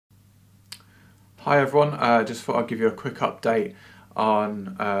Hi everyone, just thought I'd give you a quick update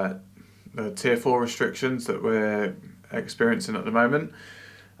on the Tier 4 restrictions that we're experiencing at the moment.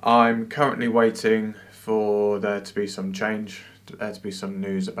 I'm currently waiting for there to be some change, there to be some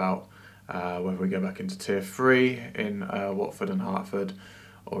news about whether we go back into Tier 3 in Watford and Hertford,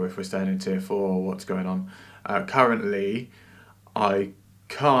 or if we're staying in Tier 4 or what's going on. Currently, I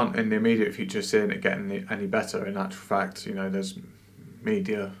can't in the immediate future see it getting any better. In actual fact, there's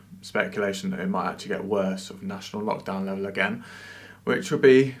media speculation that it might actually get worse of national lockdown level again, which would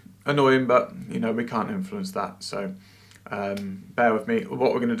be annoying, but we can't influence that, so bear with me.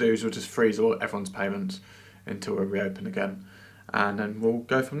 What we're going to do is we'll just freeze everyone's payments until we reopen again, and then we'll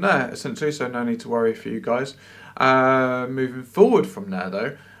go from there essentially, so no need to worry for you guys. Moving forward from there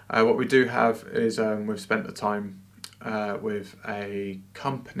though, what we do have is we've spent the time with a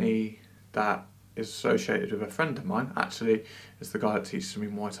company that is associated with a friend of mine. Actually, it's the guy that teaches me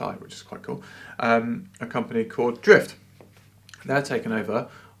Muay Thai, which is quite cool. A company called Driift. They're taking over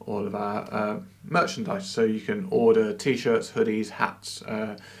all of our merchandise, so you can order t-shirts, hoodies, hats.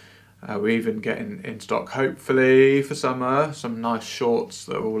 We're even getting in stock, hopefully for summer, some nice shorts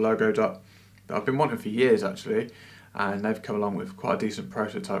that are all logoed up that I've been wanting for years actually, and they've come along with quite a decent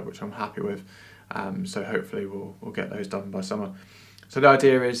prototype, which I'm happy with. So hopefully we'll get those done by summer. So the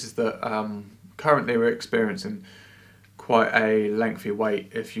idea is that currently we're experiencing quite a lengthy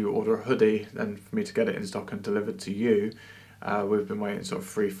wait. If you order a hoodie, then for me to get it in stock and delivered to you, we've been waiting sort of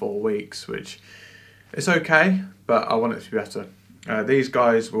 3-4 weeks, which is okay, but I want it to be better. These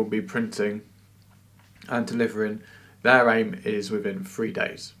guys will be printing and delivering. Their aim is within 3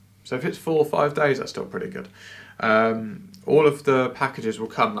 days. So if it's 4 or 5 days, that's still pretty good. All of the packages will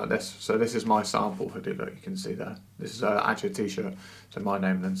come like this. So this is my sample hoodie, look, you can see there. This is actually a t-shirt, so my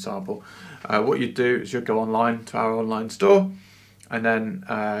name and then sample. What you do is you go online to our online store, and then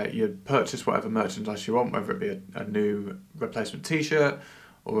you purchase whatever merchandise you want, whether it be a new replacement t-shirt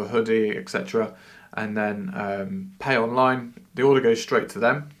or a hoodie, etc. And then pay online. The order goes straight to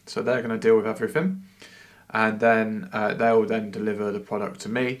them, so they're going to deal with everything. And then they'll then deliver the product to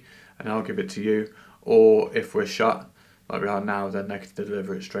me, and I'll give it to you. Or if we're shut, like we are now, then they can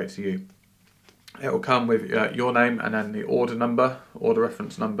deliver it straight to you. It will come with your name and then the order number, order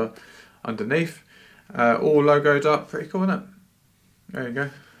reference number underneath. All logoed up, pretty cool, isn't it? There you go,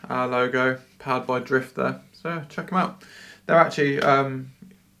 our logo, powered by Driift there. So check them out. They're actually,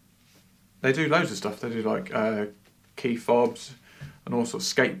 they do loads of stuff. They do like key fobs and all sorts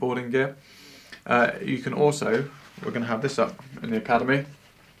of skateboarding gear. You can also, we're going to have this up in the academy.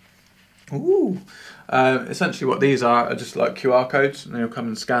 Ooh. Essentially what these are just like QR codes, and you'll come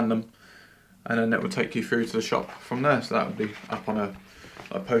and scan them, and then it will take you through to the shop from there. So that would be up on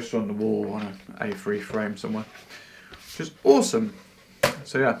a poster on the wall on an A3 frame somewhere, which is awesome.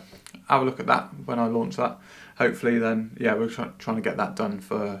 So yeah, have a look at that when I launch that. Hopefully then, yeah, we're trying to get that done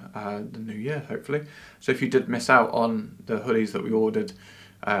for the new year, hopefully. So if you did miss out on the hoodies that we ordered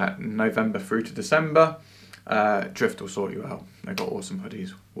November through to December, Driift will sort you out. They've got awesome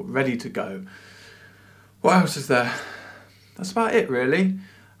hoodies ready to go. What else is there? That's about it really.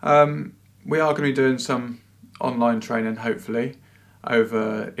 We are going to be doing some online training hopefully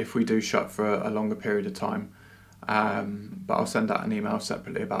over if we do shut for a longer period of time, but I'll send out an email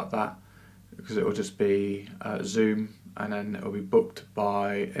separately about that, because it will just be Zoom, and then it will be booked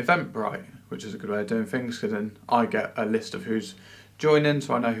by Eventbrite, which is a good way of doing things, because then I get a list of who's joining,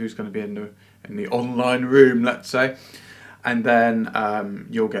 so I know who's going to be in the online room, let's say, and then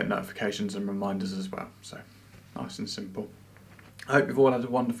you'll get notifications and reminders as well. So nice and simple. I hope you've all had a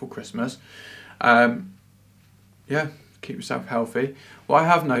wonderful Christmas. Yeah, keep yourself healthy. What I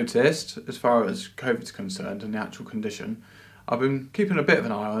have noticed as far as COVID's concerned and the actual condition, I've been keeping a bit of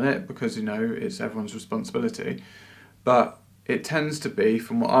an eye on it because it's everyone's responsibility, but it tends to be,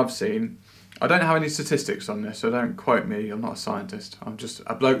 from what I've seen, I don't have any statistics on this, so don't quote me, I'm not a scientist. I'm just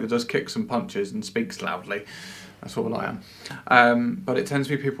a bloke that does kicks and punches and speaks loudly. That's all I am. But it tends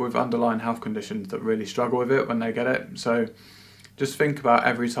to be people with underlying health conditions that really struggle with it when they get it. So just think about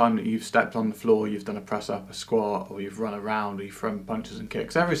every time that you've stepped on the floor, you've done a press up, a squat, or you've run around, or you've thrown punches and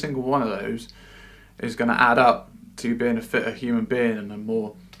kicks. Every single one of those is going to add up to you being a fitter human being and a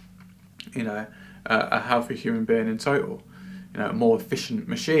more, a healthy human being in total. A more efficient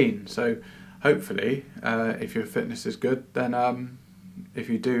machine. So hopefully, if your fitness is good, then if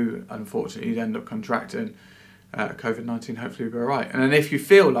you do, unfortunately, end up contracting COVID-19, hopefully you'll be alright. And then if you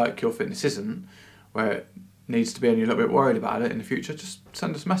feel like your fitness isn't where it needs to be and you're a little bit worried about it in the future, just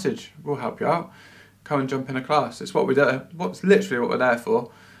send us a message. We'll help you out. Come and jump in a class. It's what we do. What's literally what we're there for.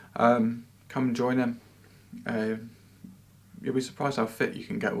 Come and join in. you'll be surprised how fit you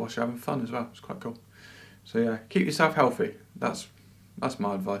can get whilst you're having fun as well. It's quite cool. So yeah, keep yourself healthy. That's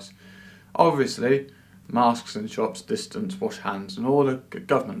my advice. Obviously, masks in shops, distance, wash hands, and all the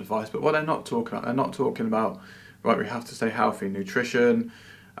government advice. But what they're not talking about, right, we have to stay healthy, nutrition,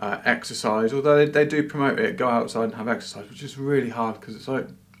 exercise. Although they do promote it, go outside and have exercise, which is really hard because it's like,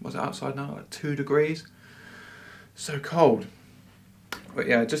 what's it outside now? Like 2 degrees. So cold. But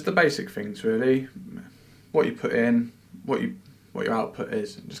yeah, just the basic things really. What you put in, what your output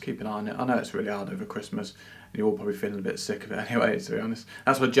is, and just keep an eye on it. I know it's really hard over Christmas, and you're all probably feeling a bit sick of it anyway, to be honest.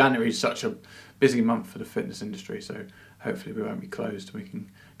 That's why January is such a busy month for the fitness industry, so hopefully we won't be closed and we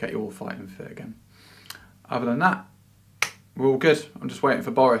can get you all fighting fit again. Other than that, we're all good. I'm just waiting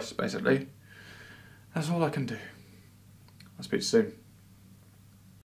for Boris, basically. That's all I can do. I'll speak to you soon.